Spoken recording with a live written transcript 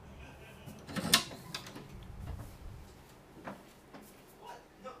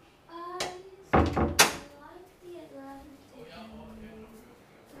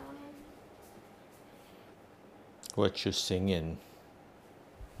What you singing?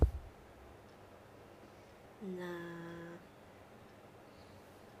 Nah.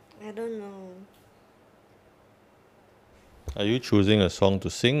 I don't know. Are you choosing a song to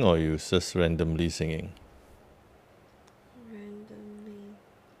sing or are you just randomly singing? Randomly.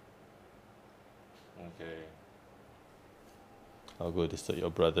 Okay. I'll go disturb your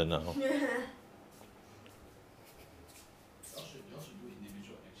brother now.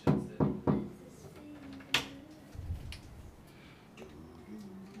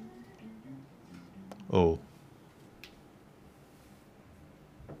 Oh.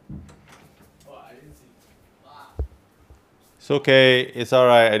 It's okay. It's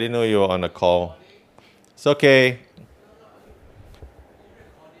alright. I didn't know you were on a call. It's okay.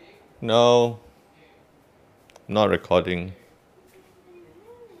 No. Not recording.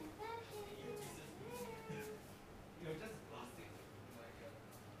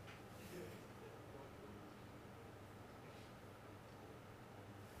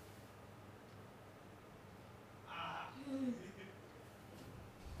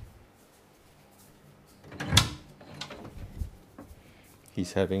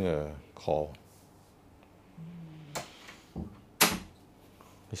 He's having a call.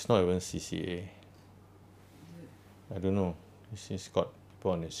 It's not even CCA. I don't know. He's got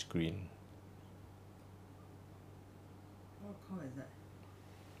people on his screen. What call is that?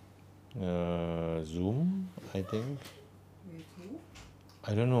 Zoom, I think. With who?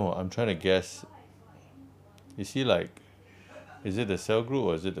 I don't know. I'm trying to guess. Is he like, is it the cell group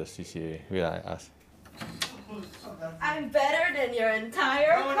or is it the CCA? Wait, I ask. I'm better than your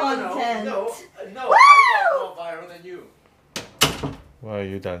entire content. No, I got more viral than you. Why are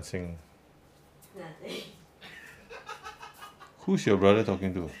you dancing? Nothing. Who's your brother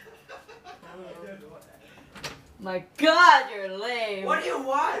talking to? My God, you're lame. What do you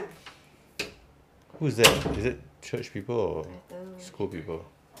want? Who's that? Is it church people or I don't know. school people?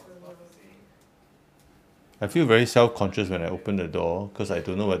 I feel very self-conscious when I open the door because I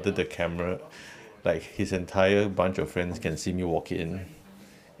don't know whether the camera, like his entire bunch of friends can see me walk in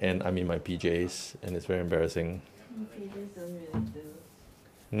and I'm in my PJs and it's very embarrassing. PJs don't really do.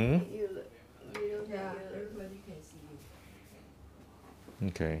 Hmm? You look. You don't Yeah, have your. everybody can see you.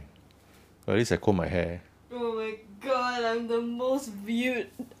 Okay. Well, at least I comb my hair. Oh my God, I'm the most viewed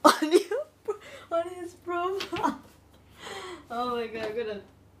on his profile. Oh my God, I'm gonna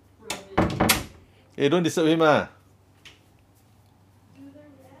rub it. Hey, don't disturb him, ah.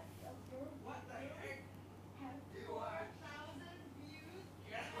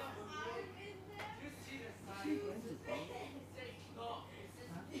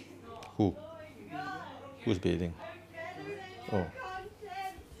 Who? Who's bathing? Oh.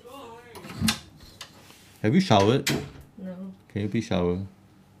 Have you showered? No. Can you please shower?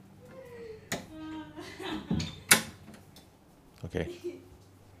 Okay.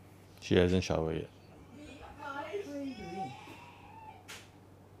 She hasn't showered yet. What are you doing?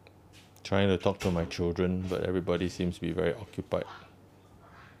 Trying to talk to my children, but everybody seems to be very occupied.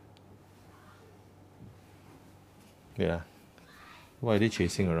 Yeah. Why are they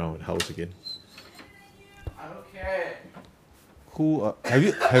chasing around the house again? I don't care. Who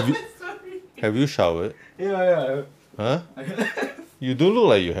have you showered? Yeah. Huh? You don't look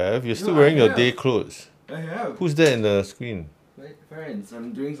like you have. You're still No, wearing I your have. day clothes. I have. Who's that in the screen? My friends,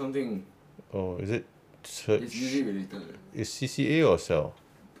 I'm doing something. Oh, is it It's church? music related. Is CCA or cell?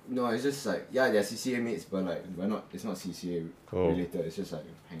 No, it's just like, yeah, they're CCA mates, but like, it's not CCA Oh. related. It's just like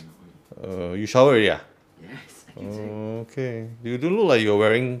hanging out. You showered already, ah? Yes, I can say. Okay. You don't look like you're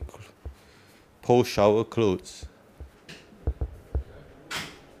wearing post-shower clothes.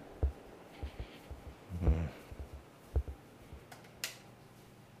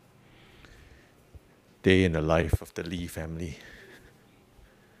 Day in the life of the Lee family.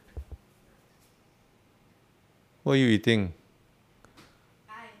 What are you eating?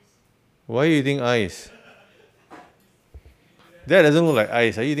 Why are you eating ice? That doesn't look like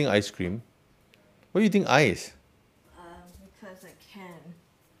ice. Are you eating ice cream? Why are you eating ice? Because I can.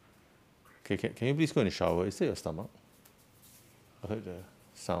 Okay, can you please go in the shower? Is that your stomach? I heard the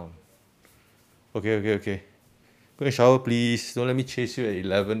sound. Okay. Go in the shower, please. Don't let me chase you at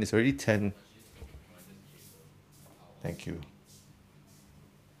 11. It's already 10. Thank you.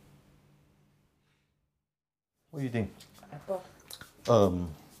 What do you think? Apple.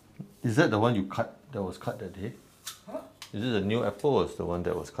 Is that the one you cut that was cut that day? Huh? Is it the new apple or is the one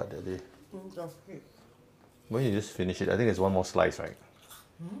that was cut that day? That's good. When you just finish it, I think there's one more slice, right?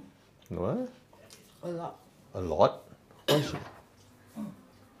 Hmm? What? A lot. A lot?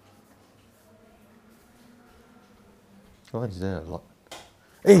 Why is there a lot?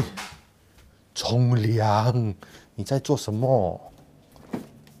 Hey! 冲凉!你在做什么?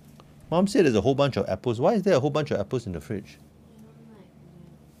 Mom said there's a whole bunch of apples. Why is there a whole bunch of apples in the fridge?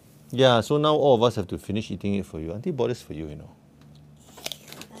 Yeah, so now all of us have to finish eating it for you. Auntie bought this for you, you know.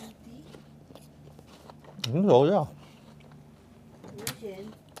 Auntie? Oh, yeah.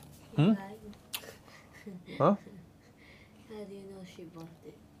 Hmm? Huh? How do you know she bought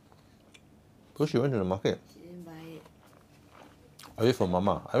it? Because she went to the market. She didn't buy it. Are you from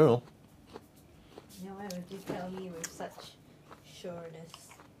Mama? I don't know. Now why would you tell me with such sureness?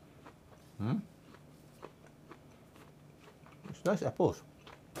 Hmm? It's nice apples.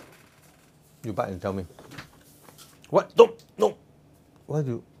 You bite and tell me. What? Don't! No! Why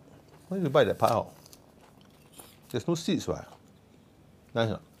do you bite that part out? There's no seeds, right? Nice,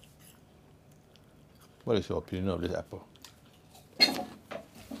 not? What is your opinion of this apple?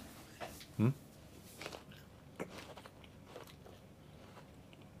 Hmm?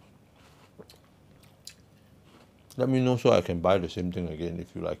 Let me know so I can buy the same thing again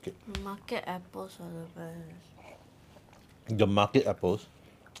if you like it. Market apples are the best. The market apples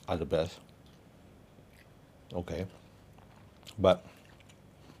are the best. Okay. But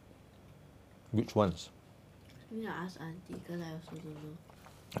which ones? I'm gonna ask Auntie because I also don't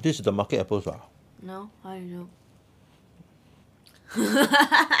know. This is the market apples, right? No? How do you know?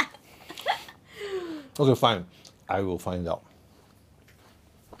 Okay, fine. I will find out.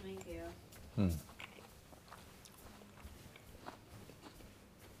 Thank you.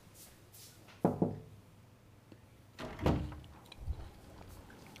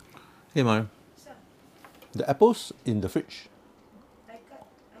 Hey, Mariam. Sir, The apples in the fridge. I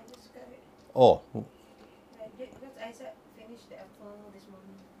just got it. Oh, I did, because I said finish the apple this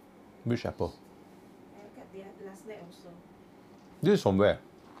morning. which apple? I got the last night also. This is from where?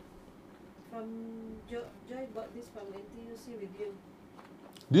 From Joy bought this from NTUC with you.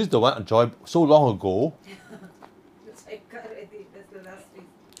 This is the one Joy so long ago. That's I got already. That's the last week.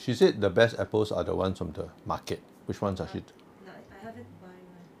 She said the best apples are the ones from the market. Which ones are she? No, I haven't buy one.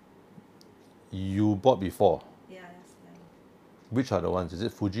 You bought before. Yeah, last time. Which are the ones? Is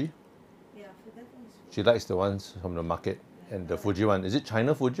it Fuji? Yeah, for that one is She likes the ones from the market. And the Fuji one. Is it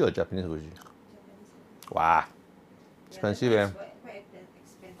China Fuji or Japanese Fuji? Japanese. Wow. Expensive, yeah, eh? quite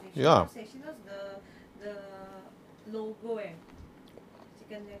expensive. Yeah. She knows the logo, eh. She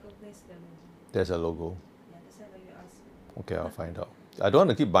can recognize the logo. There's a logo. Yeah, that's why you ask. Okay, I'll find out. I don't want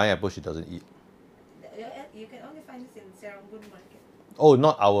to keep buying apples she doesn't eat. You can only find this in Serangoon Market. Oh,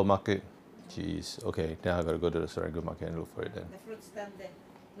 not our market. Jeez. Okay, then I gotta go to the Serangoon market and look for it then. The fruit stand there.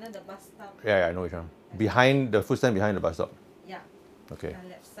 Not the bus stop. Yeah, I know which one. Behind the food stand behind the bus stop. Yeah. Okay. On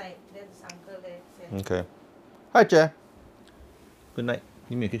left side. Then this uncle there. Said, Okay. Hi, Chair. Good night.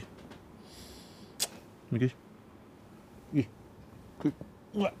 Give me a kiss. Give me a kiss. Yeah. Quick.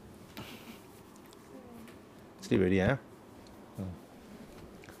 Mwah. Sleep already, eh?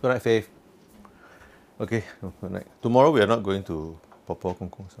 Good night, Faith. Okay, good night. Tomorrow we are not going to Papa Kong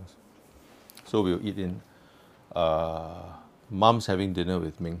Kong's house. So we'll eat in Mom's having dinner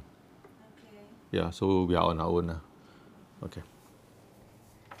with Ming. Okay. Yeah, so we are on our own. Okay.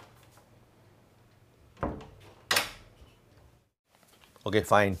 Okay,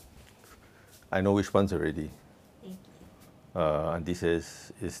 fine. I know which ones already. Thank you. Auntie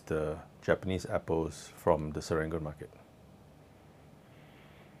says is the Japanese apples from the Serangoon market.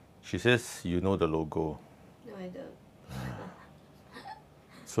 She says you know the logo. No, I don't.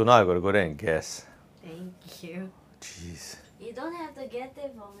 So now I gotta go there and guess. Thank you. Jeez. You don't have to get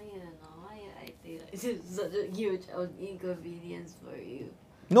it for me, you know. Why you acting like this is such a huge inconvenience for you?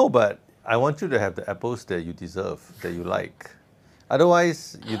 No, but I want you to have the apples that you deserve, that you like.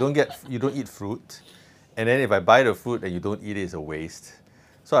 Otherwise, you don't eat fruit. And then if I buy the fruit and you don't eat it, it's a waste.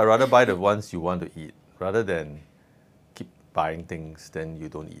 So I'd rather buy the ones you want to eat rather than keep buying things then you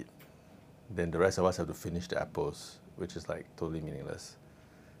don't eat. Then the rest of us have to finish the apples, which is like totally meaningless.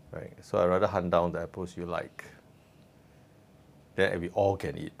 Right? So I'd rather hunt down the apples you like. Then we all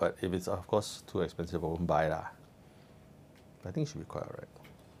can eat. But if it's of course too expensive, I won't buy lah. I think it should be quite alright.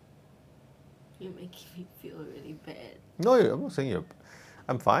 You're making me feel really bad. No, I'm not saying you're.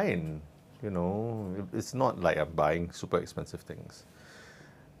 I'm fine. You know, it's not like I'm buying super expensive things.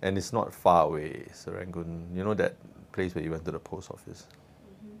 And it's not far away, Serangoon. You know that place where you went to the post office?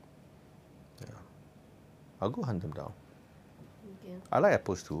 Yeah. I'll go hunt them down. Okay. I like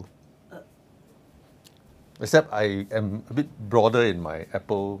apples too. Except I am a bit broader in my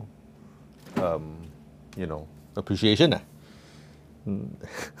apple, appreciation. I'm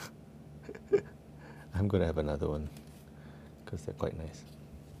going to have another one because they're quite nice.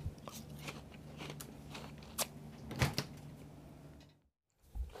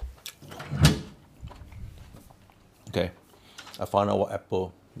 Okay, I found out what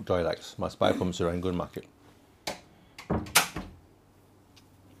apple Joy likes. Must buy from Serangoon Market.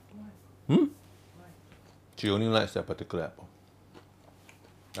 Hmm? She only likes that particular apple.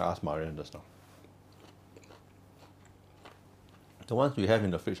 I asked Marian just now. The ones we have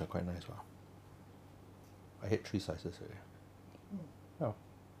in the fridge are quite nice. Wow. I hit 3 slices already. Oh.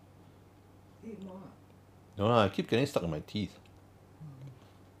 Eat more. No, I keep getting stuck in my teeth.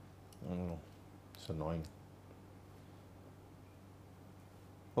 I don't know. It's annoying.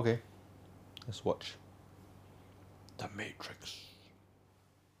 Okay, let's watch The Matrix.